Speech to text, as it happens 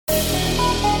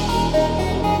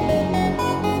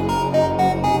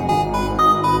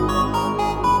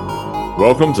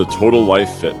Welcome to Total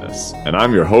Life Fitness, and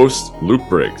I'm your host, Luke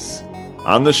Briggs.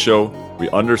 On this show, we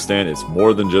understand it's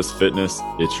more than just fitness,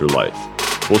 it's your life.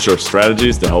 We'll share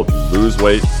strategies to help you lose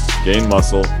weight, gain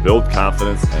muscle, build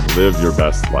confidence, and live your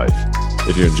best life.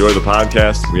 If you enjoy the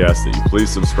podcast, we ask that you please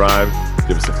subscribe,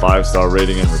 give us a 5-star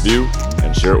rating and review,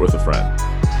 and share it with a friend.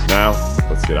 Now,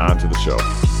 let's get on to the show.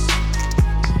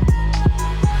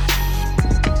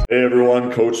 Hey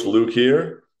everyone, Coach Luke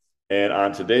here. And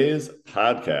on today's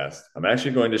podcast, I'm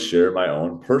actually going to share my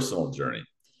own personal journey.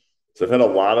 So I've had a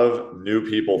lot of new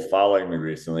people following me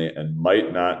recently and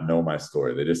might not know my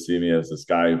story. They just see me as this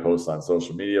guy who posts on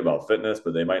social media about fitness,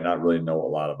 but they might not really know a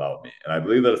lot about me. And I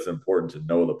believe that it's important to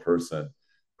know the person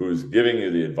who's giving you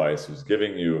the advice, who's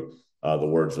giving you the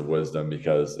words of wisdom,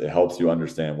 because it helps you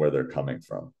understand where they're coming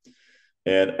from.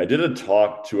 And I did a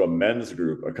talk to a men's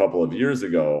group a couple of years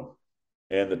ago,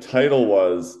 and the title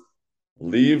was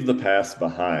Leave the Past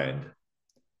Behind.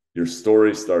 Your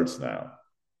story starts now.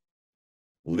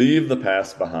 Leave the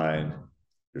past behind.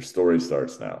 Your story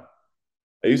starts now.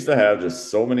 I used to have just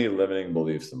so many limiting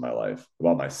beliefs in my life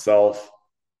about myself,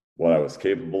 what I was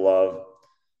capable of.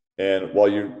 And while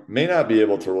you may not be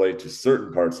able to relate to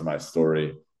certain parts of my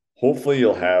story, hopefully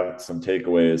you'll have some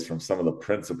takeaways from some of the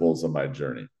principles of my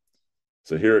journey.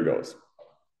 So here it goes.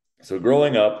 So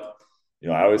growing up,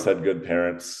 I always had good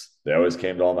parents. They always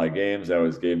came to all my games. They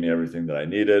always gave me everything that I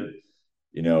needed.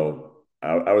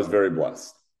 I was very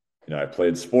blessed. I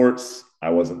played sports.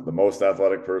 I wasn't the most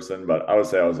athletic person, but I would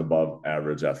say I was above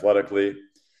average athletically.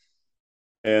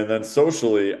 And then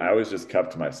socially, I always just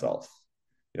kept to myself.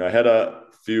 I had a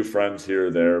few friends here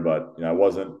or there, but I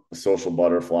wasn't a social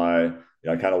butterfly.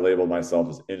 I kind of labeled myself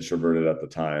as introverted at the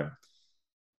time.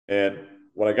 And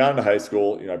when I got into high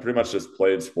school, I pretty much just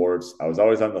played sports. I was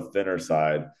always on the thinner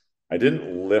side. I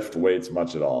didn't lift weights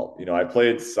much at all. I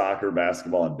played soccer,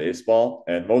 basketball, and baseball,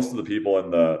 and most of the people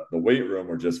in the weight room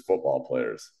were just football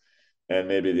players and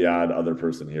maybe the odd other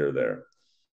person here or there.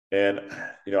 And,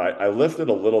 I lifted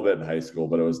a little bit in high school,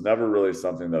 but it was never really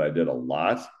something that I did a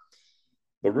lot.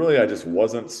 But really, I just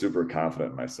wasn't super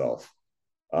confident in myself.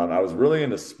 I was really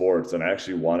into sports and I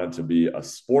actually wanted to be a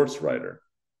sports writer.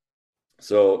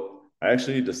 So I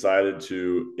actually decided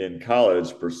to, in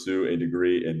college, pursue a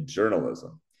degree in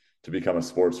journalism to become a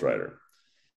sports writer.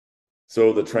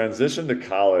 So the transition to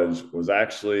college was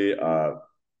actually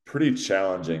pretty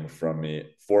challenging for me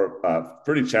from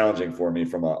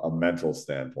a mental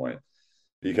standpoint,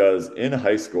 because in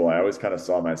high school I always kind of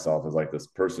saw myself as like this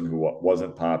person who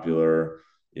wasn't popular,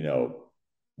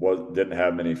 didn't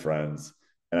have many friends,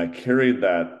 and I carried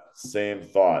that same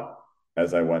thought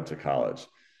as I went to college.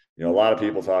 A lot of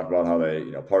people talk about how they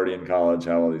party in college,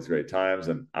 have all these great times,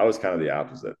 and I was kind of the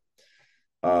opposite.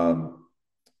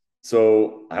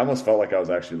 So I almost felt like I was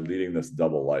actually leading this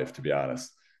double life, to be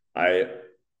honest. I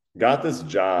got this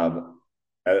job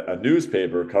at a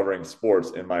newspaper covering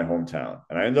sports in my hometown,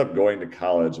 and I ended up going to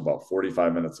college about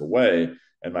 45 minutes away.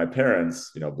 And my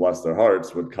parents, bless their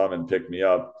hearts, would come and pick me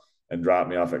up and drop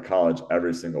me off at college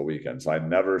every single weekend. So I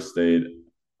never stayed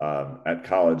at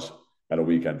college at a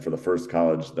weekend for the first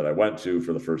college that I went to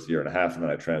for the first year and a half. And then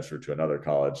I transferred to another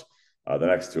college the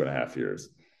next 2.5 years.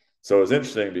 So it was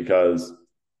interesting because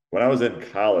when I was in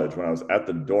college, when I was at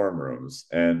the dorm rooms,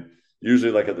 and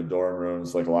usually like at the dorm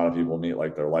rooms, like a lot of people meet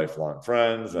like their lifelong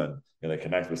friends and they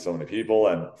connect with so many people.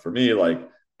 And for me, like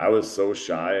I was so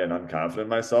shy and unconfident in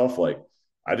myself. Like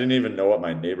I didn't even know what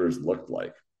my neighbors looked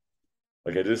like.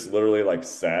 Like I just literally like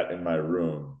sat in my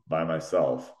room by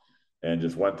myself and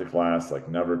just went to class, like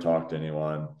never talked to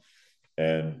anyone.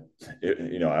 And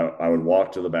I would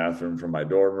walk to the bathroom from my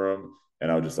dorm room and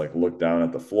I would just like look down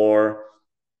at the floor,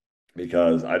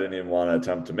 because I didn't even want to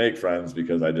attempt to make friends,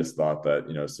 because I just thought that,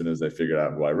 as soon as they figured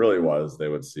out who I really was, they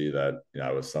would see that,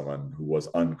 I was someone who was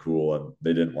uncool and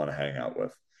they didn't want to hang out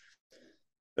with.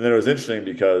 And then it was interesting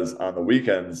because on the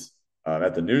weekends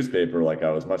at the newspaper, like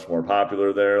I was much more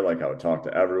popular there. Like I would talk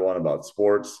to everyone about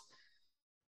sports.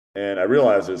 And I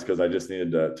realized it was because I just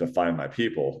needed to find my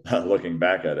people looking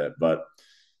back at it. But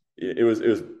it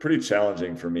was pretty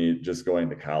challenging for me just going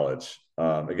to college.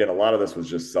 Again, a lot of this was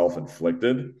just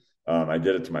self-inflicted. I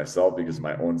did it to myself because of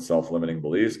my own self-limiting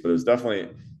beliefs, but it was definitely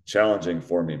challenging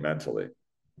for me mentally.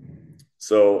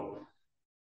 So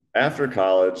after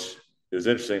college, it was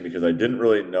interesting because I didn't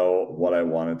really know what I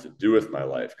wanted to do with my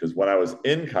life. Because when I was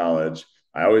in college,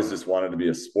 I always just wanted to be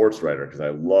a sports writer because I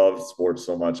loved sports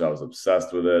so much. I was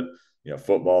obsessed with it,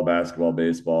 football, basketball,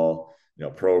 baseball,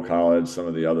 pro college, some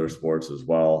of the other sports as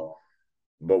well.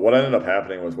 But what ended up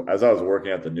happening was, as I was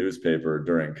working at the newspaper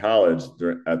during college,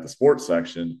 at the sports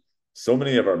section, so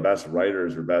many of our best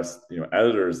writers or best,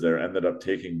 editors there ended up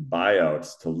taking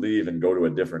buyouts to leave and go to a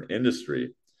different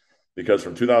industry because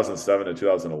from 2007 to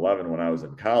 2011, when I was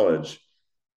in college,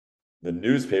 the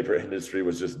newspaper industry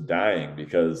was just dying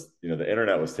because the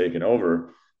internet was taken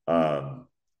over,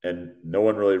 and no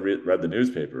one really read the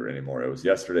newspaper anymore. It was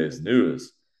yesterday's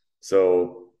news,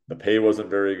 so the pay wasn't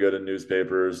very good in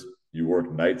newspapers. You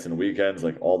worked nights and weekends.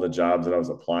 Like all the jobs that I was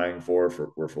applying for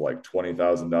were for like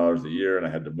 $20,000 a year, and I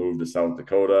had to move to South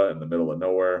Dakota in the middle of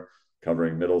nowhere,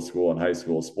 covering middle school and high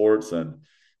school sports. And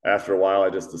after a while,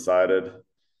 I just decided,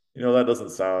 that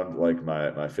doesn't sound like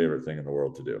my favorite thing in the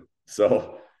world to do.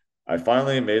 So I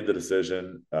finally made the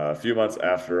decision a few months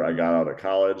after I got out of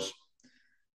college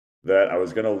that I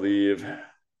was going to leave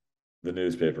the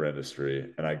newspaper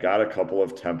industry. And I got a couple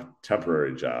of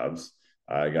temporary jobs.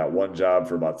 I got one job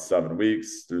for about 7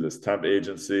 weeks through this temp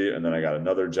agency. And then I got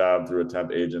another job through a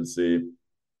temp agency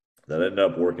that I ended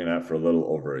up working at for a little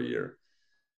over a year.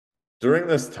 During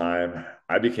this time,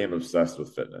 I became obsessed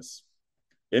with fitness.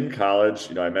 In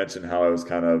college, I mentioned how I was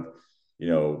kind of,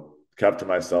 kept to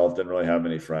myself, didn't really have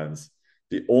many friends.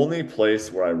 The only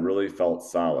place where I really felt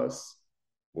solace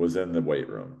was in the weight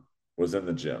room, was in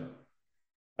the gym.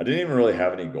 I didn't even really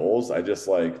have any goals. I just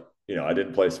I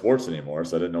didn't play sports anymore,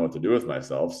 so I didn't know what to do with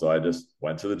myself. So I just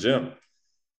went to the gym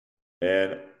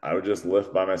and I would just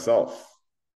lift by myself.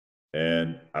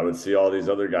 And I would see all these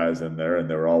other guys in there and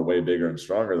they were all way bigger and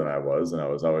stronger than I was. And I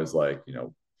was always like,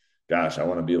 gosh, I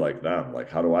want to be like them. Like,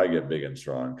 how do I get big and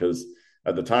strong? Because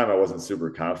at the time I wasn't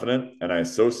super confident and I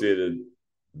associated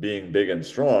being big and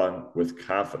strong with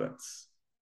confidence.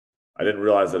 I didn't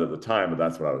realize that at the time, but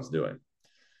that's what I was doing.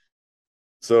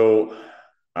 So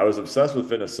I was obsessed with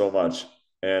fitness so much.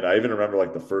 And I even remember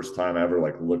like the first time I ever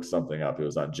like looked something up. It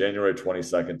was on January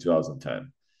 22nd,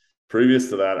 2010. Previous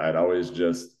to that, I'd always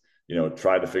just,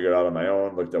 tried to figure it out on my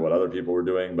own, looked at what other people were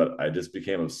doing, but I just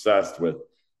became obsessed with,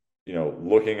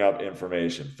 looking up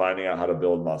information, finding out how to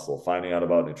build muscle, finding out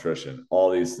about nutrition, all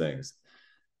these things.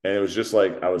 And it was just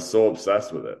like, I was so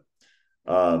obsessed with it.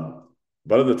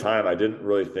 But at the time, I didn't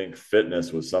really think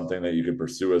fitness was something that you could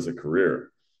pursue as a career.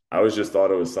 I was just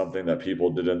thought it was something that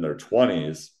people did in their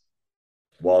 20s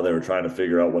while they were trying to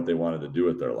figure out what they wanted to do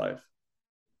with their life.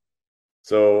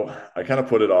 So I kind of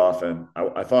put it off and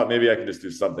I thought maybe I could just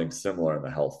do something similar in the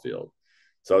health field.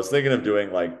 So I was thinking of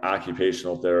doing like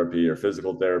occupational therapy or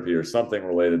physical therapy or something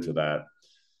related to that.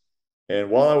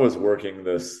 And while I was working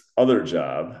this other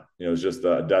job, it was just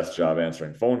a desk job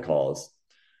answering phone calls.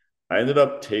 I ended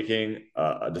up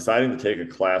deciding to take a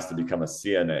class to become a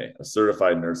CNA, a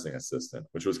certified nursing assistant,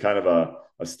 which was kind of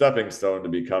a stepping stone to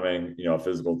becoming, a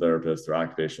physical therapist or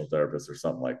occupational therapist or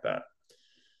something like that.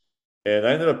 And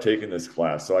I ended up taking this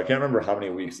class. So I can't remember how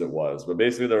many weeks it was, but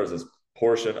basically there was this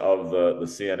portion of the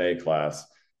CNA class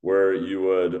where you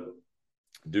would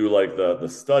do like the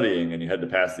studying and you had to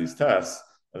pass these tests.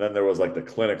 And then there was like the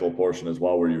clinical portion as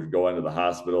well, where you would go into the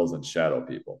hospitals and shadow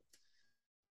people.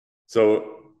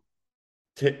 So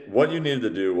what you needed to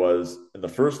do was in the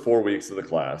first 4 weeks of the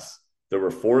class, there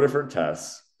were 4 different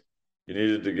tests. You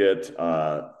needed to get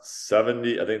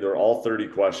 70, I think they were all 30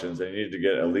 questions, and you needed to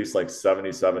get at least like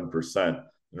 77%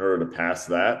 in order to pass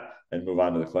that and move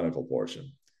on to the clinical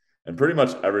portion. And pretty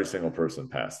much every single person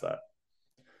passed that.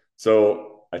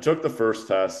 So I took the first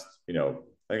test, I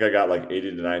think I got like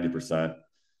 80 to 90%.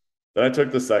 Then I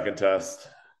took the second test.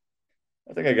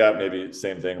 I think I got maybe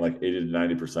same thing, like 80 to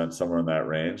 90%, somewhere in that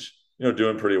range,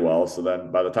 doing pretty well. So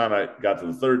then by the time I got to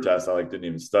the third test, I didn't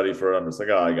even study for it. I'm just like,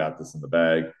 oh, I got this in the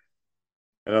bag.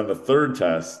 And on the third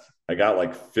test, I got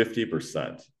like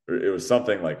 50%. It was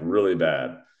something like really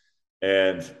bad.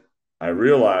 And I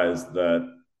realized that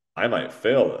I might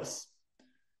fail this.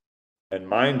 And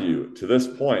mind you, to this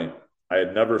point, I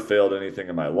had never failed anything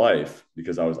in my life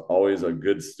because I was always a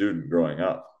good student growing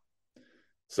up.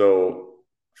 So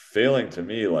failing to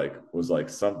me was like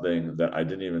something that I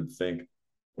didn't even think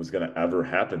was going to ever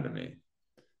happen to me.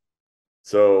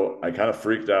 So I kind of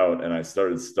freaked out and I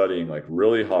started studying like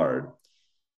really hard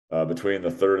between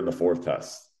the third and the fourth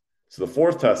test. So the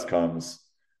fourth test comes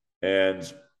and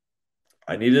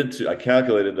I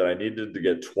calculated that I needed to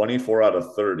get 24 out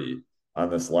of 30 on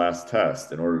this last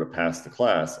test in order to pass the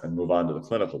class and move on to the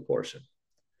clinical portion.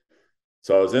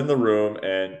 So I was in the room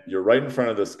and you're right in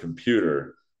front of this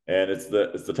computer, and it's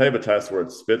the type of test where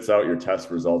it spits out your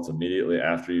test results immediately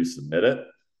after you submit it.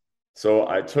 So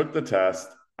I took the test.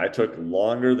 I took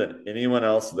longer than anyone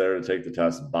else there to take the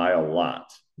test by a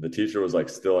lot. The teacher was like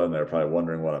still in there, probably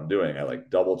wondering what I'm doing. I like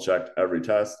double checked every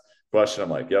test question. I'm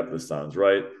like, yep, this sounds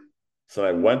right. So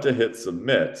I went to hit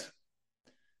submit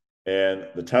and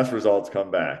the test results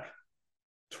come back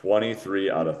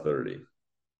 23 out of 30.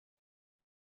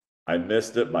 I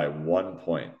missed it by 1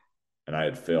 point and I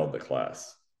had failed the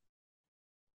class.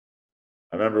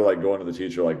 I remember like going to the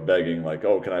teacher, like begging, like,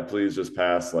 oh, can I please just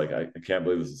pass? Like, I can't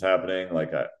believe this is happening.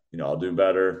 Like, I'll do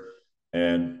better.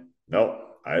 And no,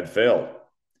 I had failed.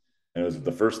 And it was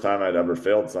the first time I'd ever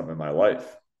failed something in my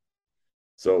life.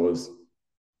 So it was,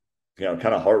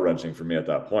 kind of heart wrenching for me at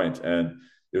that point. And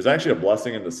it was actually a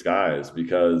blessing in disguise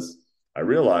because I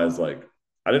realized like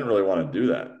I didn't really want to do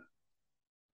that.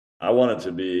 I wanted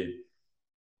to be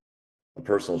a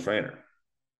personal trainer.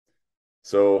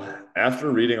 So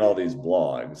after reading all these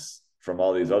blogs from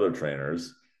all these other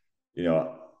trainers, you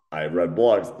know, I read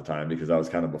blogs at the time because I was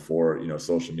kind of before,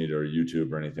 social media or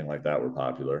YouTube or anything like that were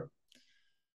popular.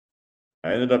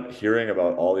 I ended up hearing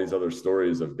about all these other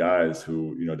stories of guys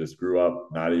who, just grew up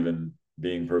not even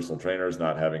being personal trainers,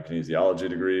 not having kinesiology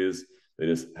degrees. They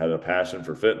just had a passion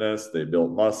for fitness. They built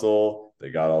muscle.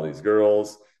 They got all these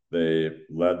girls. They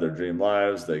led their dream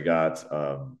lives. They got,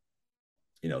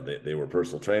 they were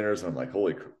personal trainers. And I'm like,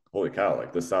 holy cow,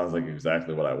 like this sounds like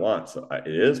exactly what I want. So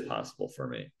it is possible for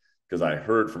me because I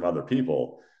heard from other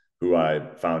people who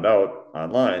I found out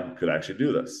online could actually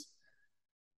do this.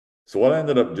 So what I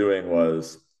ended up doing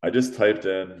was I just typed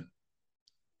in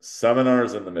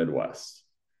seminars in the Midwest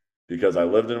because I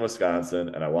lived in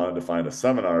Wisconsin and I wanted to find a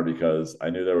seminar because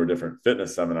I knew there were different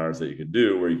fitness seminars that you could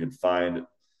do where you could find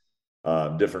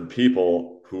different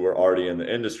people who were already in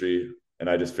the industry. And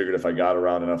I just figured if I got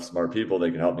around enough smart people,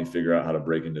 they could help me figure out how to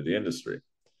break into the industry.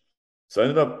 So I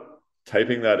ended up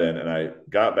typing that in and I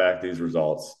got back these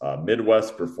results,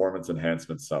 Midwest Performance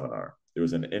Enhancement Seminar. It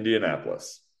was in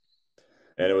Indianapolis.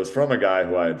 And it was from a guy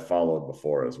who I had followed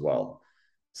before as well.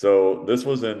 So this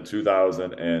was in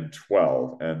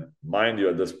 2012. And mind you,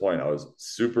 at this point, I was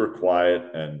super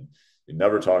quiet and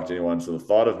never talked to anyone. So the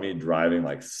thought of me driving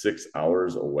like 6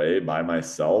 hours away by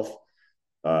myself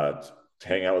to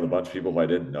hang out with a bunch of people who I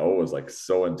didn't know was like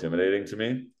so intimidating to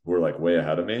me, who were like way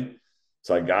ahead of me.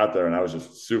 So I got there and I was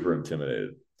just super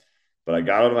intimidated. But I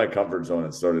got out of my comfort zone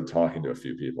and started talking to a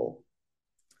few people.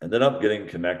 Ended up getting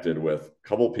connected with a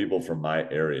couple people from my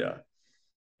area.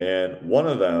 And one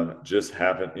of them just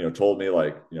happened, told me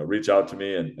like, reach out to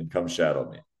me and come shadow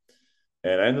me.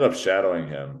 And I ended up shadowing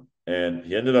him. And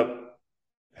he ended up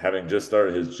having just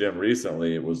started his gym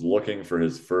recently, was looking for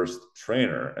his first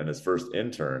trainer and his first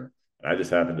intern. And I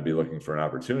just happened to be looking for an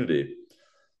opportunity.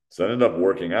 So I ended up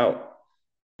working out.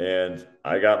 And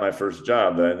I got my first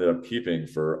job that I ended up keeping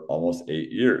for almost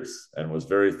 8 years and was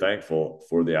very thankful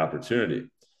for the opportunity.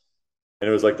 And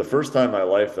it was like the first time in my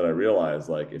life that I realized,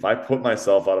 like, if I put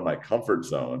myself out of my comfort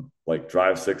zone, like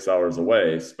drive 6 hours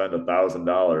away, spend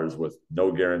 $1,000 with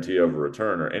no guarantee of a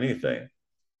return or anything,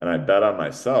 and I bet on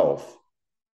myself,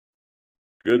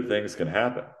 good things can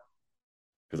happen.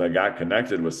 Because I got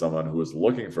connected with someone who was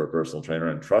looking for a personal trainer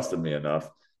and trusted me enough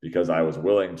because I was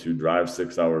willing to drive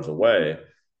 6 hours away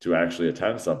to actually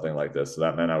attend something like this. So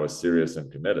that meant I was serious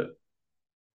and committed.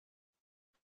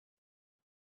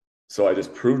 So I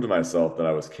just proved to myself that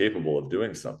I was capable of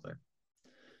doing something.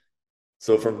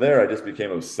 So from there, I just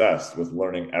became obsessed with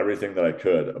learning everything that I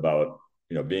could about,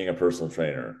 being a personal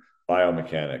trainer,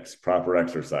 biomechanics, proper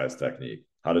exercise technique,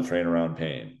 how to train around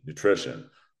pain, nutrition,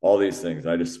 all these things.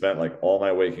 And I just spent like all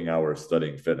my waking hours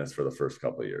studying fitness for the first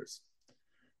couple of years.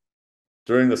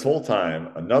 During this whole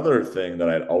time, another thing that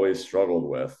I'd always struggled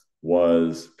with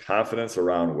was confidence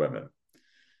around women.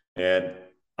 And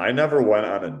I never went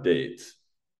on a date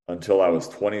until I was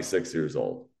 26 years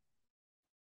old.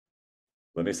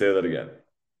 Let me say that again.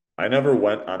 I never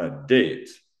went on a date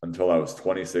until I was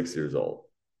 26 years old.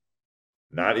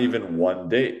 Not even one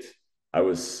date. I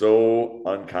was so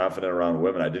unconfident around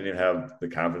women. I didn't even have the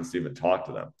confidence to even talk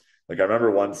to them. Like I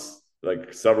remember once,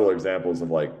 like several examples of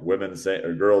like women saying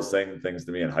or girls saying things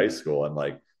to me in high school, and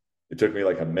like it took me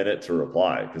like a minute to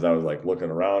reply because I was like looking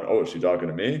around. Oh, is she talking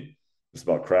to me? Just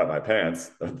about crap my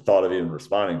pants. Thought of even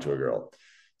responding to a girl.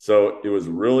 So it was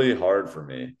really hard for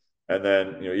me. And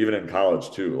then, even in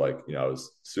college too, like, I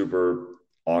was super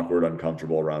awkward,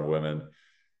 uncomfortable around women.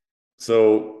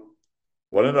 So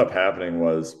what ended up happening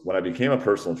was when I became a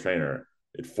personal trainer,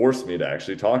 it forced me to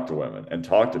actually talk to women and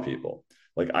talk to people.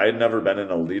 Like I had never been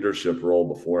in a leadership role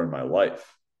before in my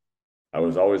life. I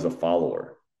was always a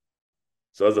follower.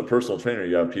 So as a personal trainer,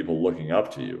 you have people looking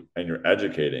up to you and you're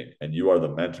educating and you are the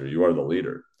mentor, you are the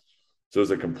leader. So it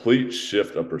was a complete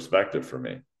shift of perspective for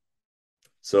me.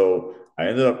 So I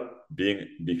ended up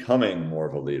becoming more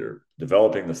of a leader,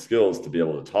 developing the skills to be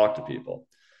able to talk to people.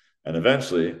 And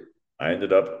eventually I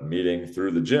ended up meeting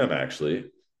through the gym,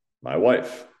 actually, my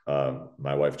wife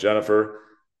Jennifer.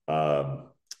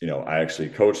 I actually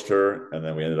coached her, and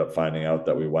then we ended up finding out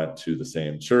that we went to the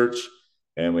same church,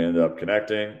 and we ended up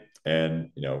connecting.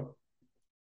 And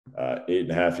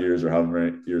 8.5 years or however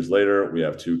many years later, we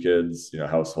have two kids,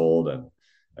 household, and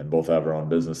both have our own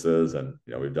businesses, and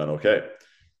we've done okay.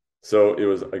 So it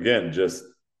was, again, just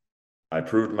I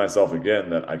proved to myself again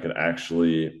that I could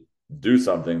actually do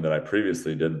something that I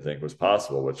previously didn't think was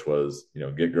possible, which was,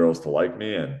 get girls to like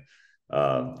me and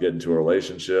get into a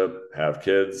relationship, have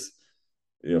kids,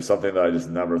 something that I just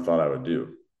never thought I would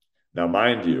do. Now,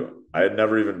 mind you, I had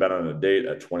never even been on a date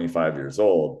at 25 years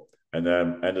old, and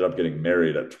then ended up getting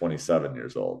married at 27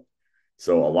 years old.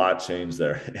 So a lot changed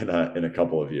there in a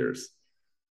couple of years.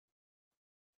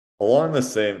 Along the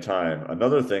same time,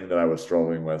 another thing that I was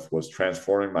struggling with was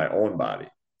transforming my own body.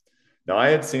 Now, I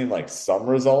had seen like some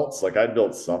results, like I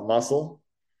built some muscle,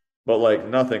 but like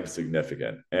nothing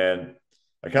significant. And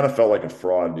I kind of felt like a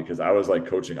fraud because I was like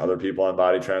coaching other people on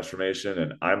body transformation,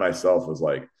 and I myself was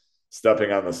like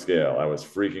stepping on the scale. I was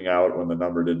freaking out when the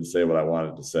number didn't say what I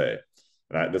wanted to say.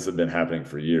 And this had been happening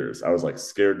for years. I was like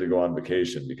scared to go on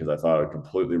vacation because I thought it would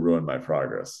completely ruin my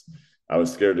progress. I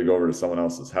was scared to go over to someone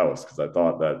else's house because I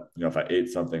thought that, if I ate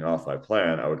something off my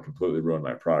plan, I would completely ruin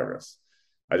my progress.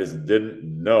 I just didn't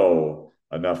know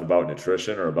enough about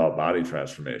nutrition or about body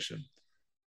transformation.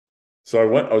 So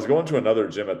I was going to another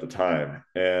gym at the time,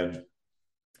 and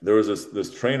there was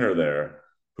this trainer there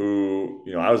who,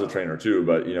 I was a trainer too,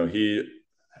 but he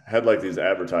had like these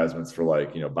advertisements for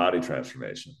like, body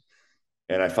transformation.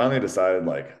 And I finally decided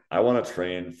like I want to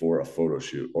train for a photo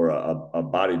shoot or a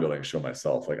bodybuilding show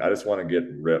myself. Like I just want to get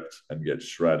ripped and get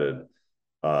shredded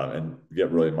and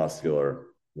get really muscular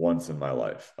once in my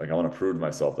life. Like I want to prove to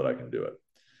myself that I can do it.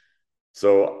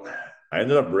 So I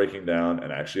ended up breaking down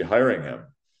and actually hiring him.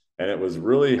 And it was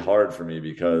really hard for me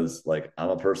because like I'm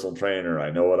a personal trainer.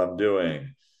 I know what I'm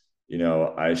doing.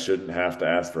 I shouldn't have to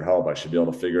ask for help. I should be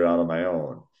able to figure it out on my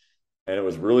own. And it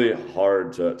was really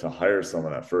hard to hire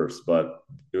someone at first. But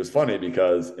it was funny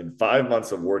because in 5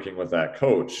 months of working with that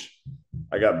coach,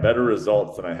 I got better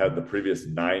results than I had the previous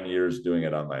 9 years doing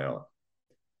it on my own.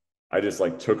 I just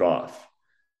like took off.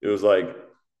 It was like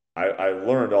I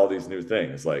learned all these new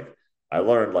things. Like I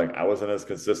learned like I wasn't as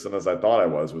consistent as I thought I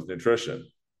was with nutrition.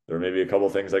 There were maybe a couple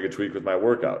of things I could tweak with my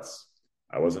workouts.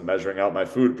 I wasn't measuring out my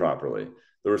food properly.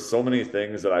 There were so many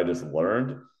things that I just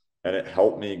learned, and it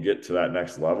helped me get to that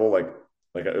next level. Like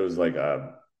it was like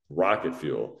a rocket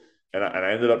fuel. And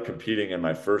I ended up competing in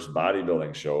my first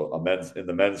bodybuilding show, in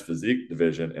the men's physique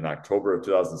division in October of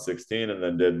 2016, and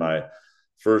then did my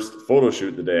first photo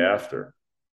shoot the day after.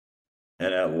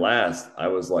 And at last, I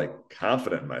was like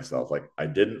confident in myself. Like I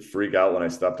didn't freak out when I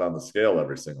stepped on the scale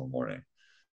every single morning.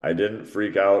 I didn't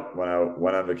freak out when I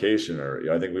went on vacation,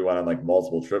 or I think we went on like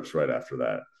multiple trips right after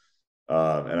that.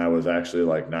 And I was actually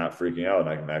like not freaking out. And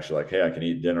I can actually like, hey, I can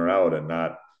eat dinner out and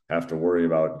not have to worry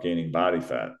about gaining body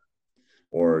fat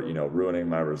or, ruining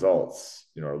my results,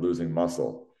 or losing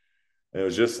muscle. And it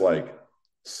was just like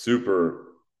super,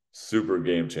 super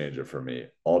game changer for me,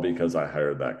 all because I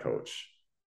hired that coach.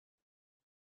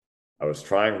 I was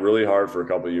trying really hard for a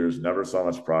couple of years, never saw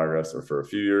much progress, or for a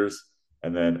few years.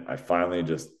 And then I finally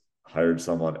just hired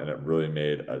someone, and it really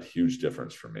made a huge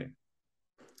difference for me.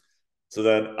 So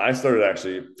then I started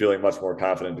actually feeling much more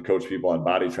confident to coach people on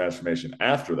body transformation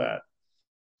after that.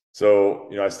 So,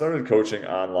 I started coaching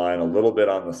online a little bit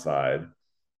on the side.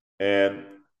 And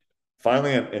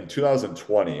finally, in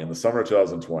 2020, in the summer of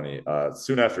 2020,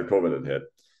 soon after COVID had hit,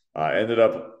 I ended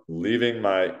up leaving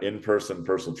my in-person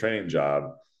personal training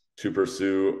job to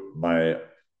pursue my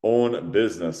own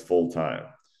business full time,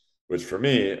 which for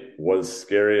me was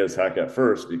scary as heck at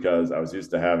first because I was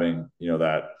used to having,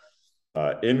 that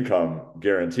income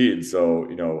guaranteed.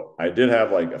 So, I did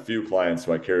have like a few clients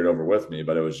who I carried over with me,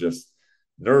 but it was just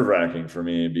nerve wracking for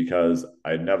me because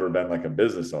I'd never been like a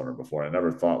business owner before. I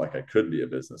never thought like I could be a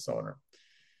business owner.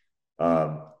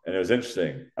 And it was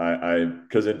interesting.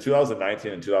 Because in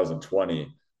 2019 and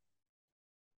 2020,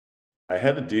 I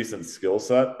had a decent skill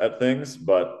set at things,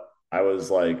 but I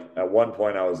was like, at one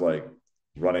point, I was like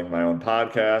running my own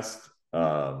podcast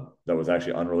that was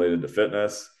actually unrelated to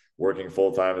fitness, working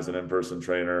full time as an in-person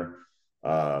trainer.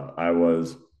 I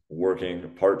was working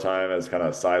part time as kind of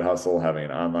a side hustle, having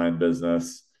an online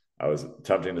business. I was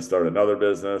attempting to start another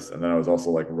business, and then I was also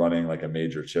like running like a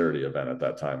major charity event at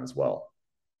that time as well.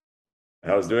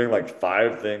 And I was doing like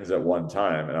 5 things at one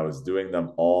time, and I was doing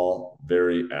them all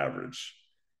very average.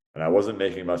 And I wasn't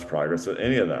making much progress at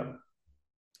any of them.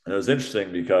 And it was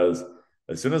interesting because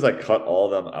as soon as I cut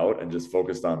all of them out and just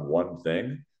focused on one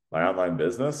thing, my online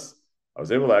business, I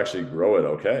was able to actually grow it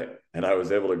okay. And I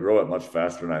was able to grow it much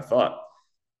faster than I thought.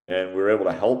 And we were able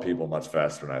to help people much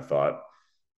faster than I thought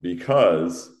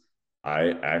because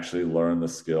I actually learned the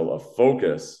skill of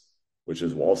focus, which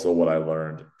is also what I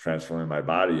learned transforming my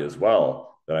body as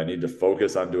well, that I need to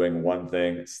focus on doing one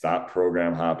thing, stop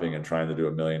program hopping and trying to do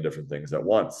a million different things at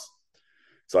once.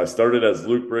 So I started as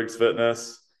Luke Briggs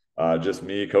Fitness, just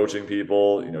me coaching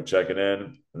people, checking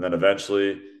in. And then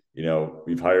eventually,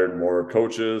 we've hired more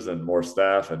coaches and more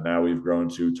staff, and now we've grown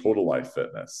to Total Life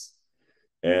Fitness.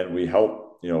 And we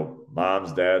help,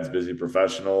 moms, dads, busy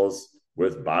professionals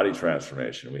with body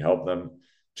transformation. We help them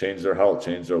change their health,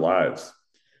 change their lives.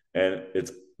 And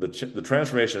it's the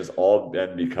transformation has all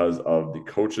been because of the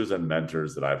coaches and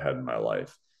mentors that I've had in my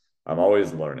life. I'm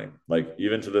always learning. Like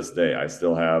even to this day, I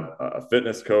still have a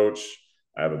fitness coach.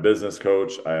 I have a business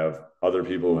coach. I have other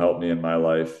people who help me in my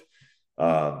life.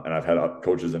 And I've had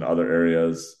coaches in other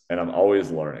areas, and I'm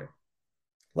always learning.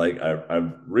 Like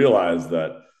I've realized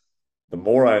that the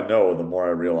more I know, the more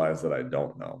I realize that I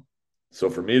don't know. So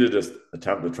for me to just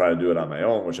attempt to try to do it on my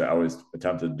own, which I always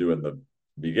attempted to do in the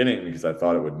beginning because I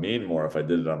thought it would mean more if I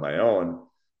did it on my own,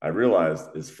 I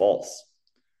realized is false.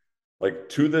 Like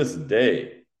to this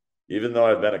day, even though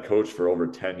I've been a coach for over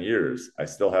 10 years, I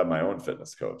still have my own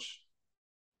fitness coach.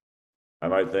 I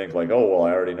might think like, oh, well,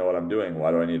 I already know what I'm doing.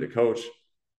 Why do I need a coach?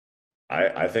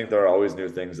 I think there are always new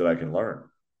things that I can learn.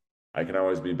 I can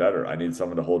always be better. I need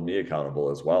someone to hold me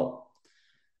accountable as well.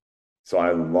 So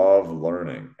I love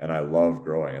learning and I love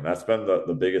growing. And that's been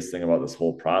the biggest thing about this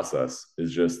whole process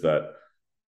is just that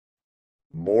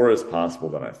more is possible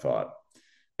than I thought.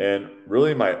 And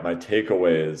really my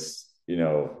takeaways,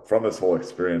 from this whole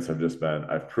experience have just been,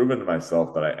 I've proven to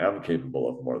myself that I am capable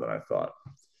of more than I thought.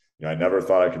 I never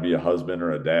thought I could be a husband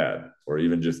or a dad or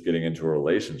even just getting into a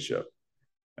relationship.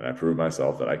 And I proved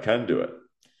myself that I can do it.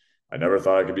 I never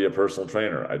thought I could be a personal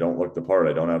trainer. I don't look the part.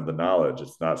 I don't have the knowledge.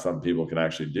 It's not something people can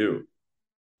actually do.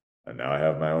 And now I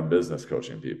have my own business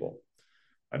coaching people.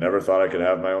 I never thought I could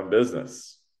have my own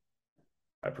business.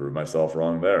 I proved myself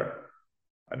wrong there.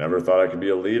 I never thought I could be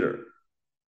a leader.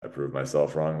 I proved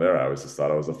myself wrong there. I always just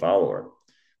thought I was a follower.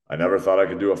 I never thought I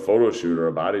could do a photo shoot or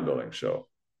a bodybuilding show.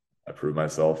 I proved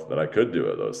myself that I could do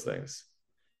those things.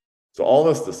 So all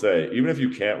this to say, even if you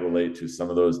can't relate to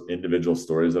some of those individual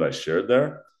stories that I shared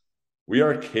there, we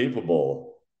are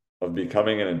capable of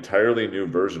becoming an entirely new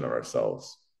version of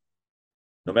ourselves.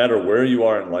 No matter where you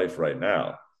are in life right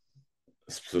now,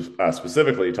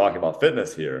 specifically talking about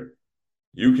fitness here,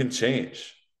 you can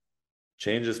change.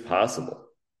 Change is possible.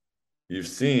 You've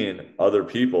seen other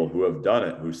people who have done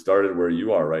it, who started where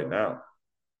you are right now.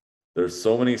 There's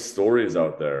so many stories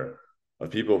out there of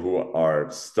people who are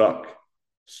stuck,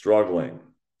 struggling,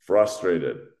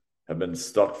 frustrated, have been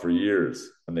stuck for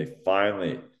years, and they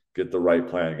finally get the right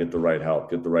plan, get the right help,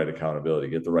 get the right accountability,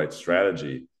 get the right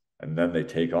strategy, and then they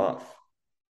take off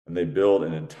and they build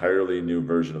an entirely new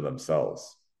version of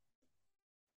themselves.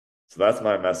 So that's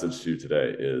my message to you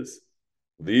today is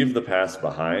leave the past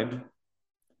behind.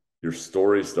 Your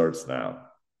story starts now.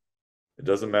 It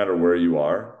doesn't matter where you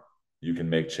are, you can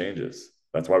make changes.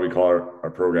 That's why we call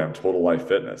our program Total Life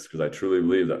Fitness, because I truly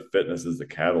believe that fitness is the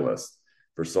catalyst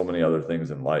for so many other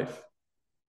things in life.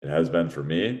 It has been for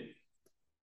me,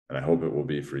 and I hope it will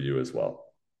be for you as well.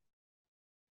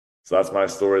 So that's my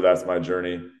story. That's my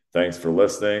journey. Thanks for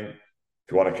listening.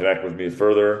 If you want to connect with me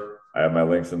further, I have my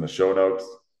links in the show notes,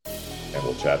 and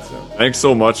we'll chat soon. Thanks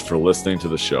so much for listening to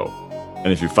the show.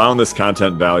 And if you found this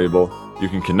content valuable, you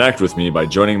can connect with me by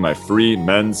joining my free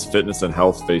Men's Fitness and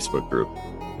Health Facebook group.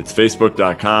 It's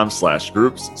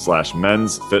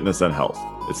facebook.com/groups/men's fitness and health.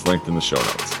 It's linked in the show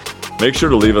notes. Make sure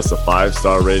to leave us a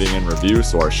 5-star rating and review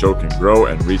so our show can grow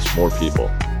and reach more people.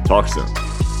 Talk soon.